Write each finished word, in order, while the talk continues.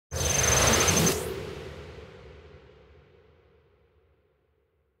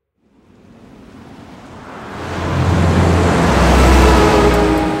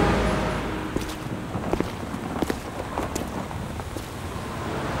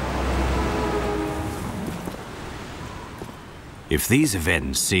If these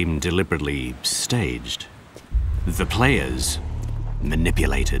events seem deliberately staged, the players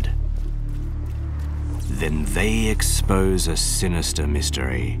manipulated, then they expose a sinister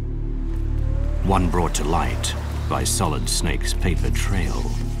mystery, one brought to light by Solid Snake's paper trail.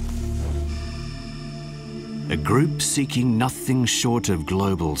 A group seeking nothing short of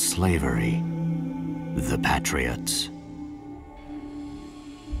global slavery, the Patriots.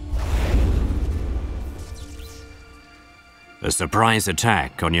 A surprise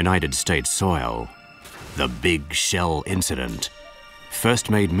attack on United States soil, the Big Shell incident, first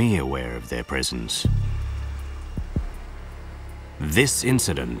made me aware of their presence. This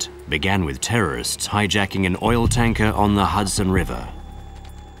incident began with terrorists hijacking an oil tanker on the Hudson River.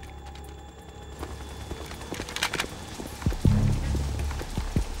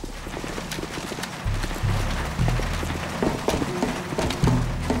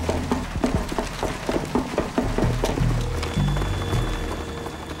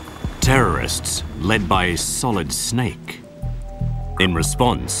 Terrorists led by Solid Snake. In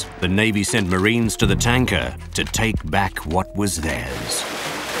response, the Navy sent Marines to the tanker to take back what was theirs.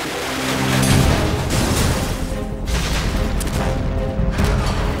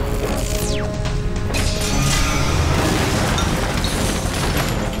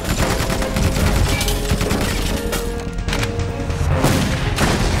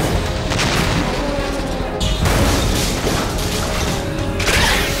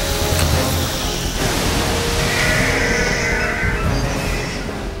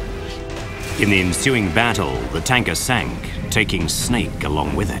 In the ensuing battle, the tanker sank, taking Snake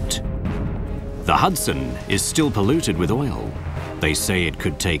along with it. The Hudson is still polluted with oil. They say it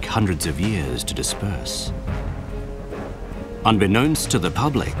could take hundreds of years to disperse. Unbeknownst to the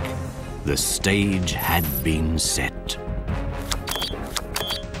public, the stage had been set.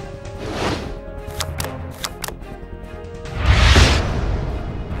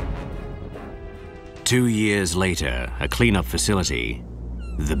 Two years later, a cleanup facility,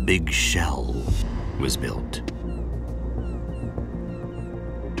 the Big Shell, was built.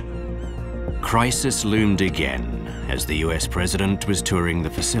 Crisis loomed again as the US president was touring the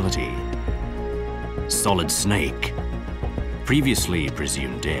facility. Solid Snake, previously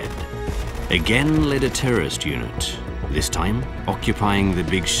presumed dead, again led a terrorist unit, this time occupying the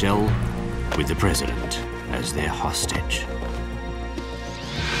Big Shell with the president as their hostage.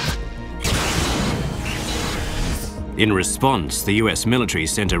 In response, the US military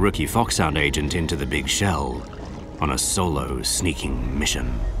sent a rookie Foxhound agent into the Big Shell on a solo sneaking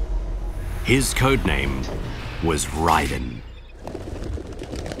mission. His codename was Raiden.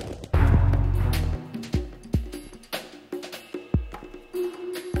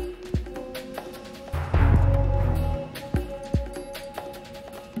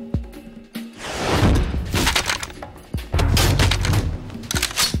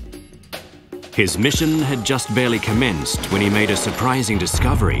 His mission had just barely commenced when he made a surprising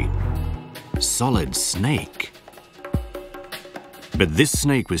discovery: Solid Snake. But this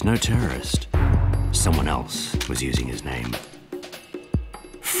Snake was no terrorist. Someone else was using his name.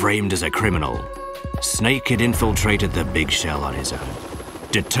 Framed as a criminal, Snake had infiltrated the Big Shell on his own,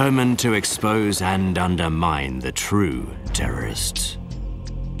 determined to expose and undermine the true terrorists.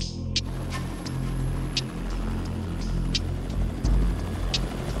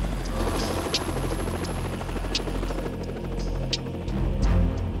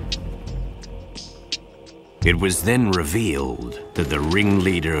 It was then revealed that the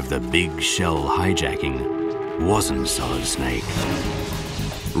ringleader of the Big Shell hijacking wasn't Solid Snake.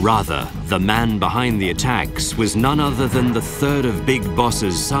 Rather, the man behind the attacks was none other than the third of Big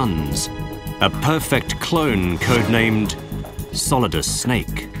Boss's sons, a perfect clone codenamed Solidus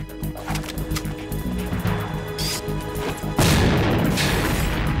Snake.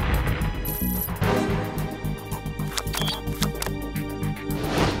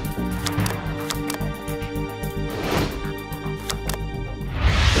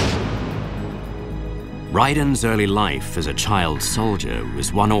 Raiden's early life as a child soldier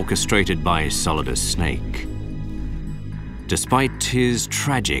was one orchestrated by Solidus Snake. Despite his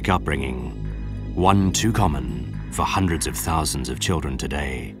tragic upbringing, one too common for hundreds of thousands of children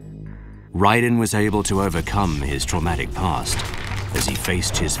today, Raiden was able to overcome his traumatic past as he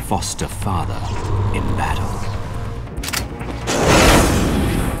faced his foster father in battle.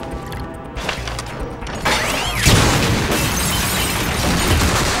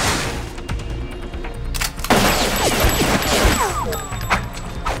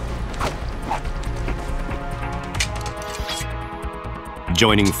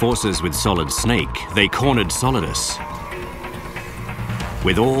 Joining forces with Solid Snake, they cornered Solidus.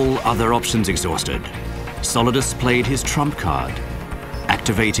 With all other options exhausted, Solidus played his trump card,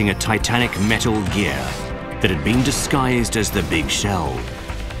 activating a titanic metal gear that had been disguised as the big shell,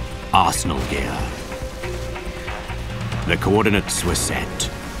 Arsenal gear. The coordinates were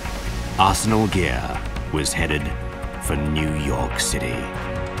set. Arsenal gear was headed for New York City.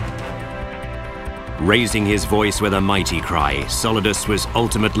 Raising his voice with a mighty cry, Solidus was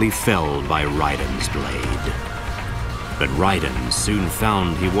ultimately felled by Raiden's blade. But Raiden soon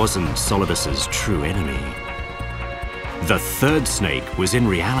found he wasn't Solidus's true enemy. The third snake was in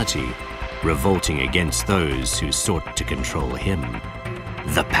reality revolting against those who sought to control him,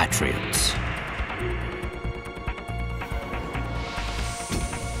 the Patriots.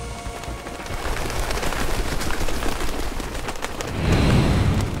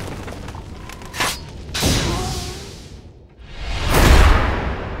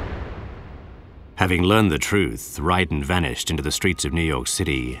 Having learned the truth, Raiden vanished into the streets of New York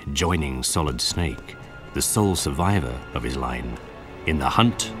City, joining Solid Snake, the sole survivor of his line, in the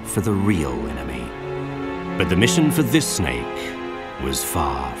hunt for the real enemy. But the mission for this snake was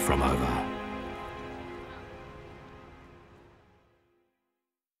far from over.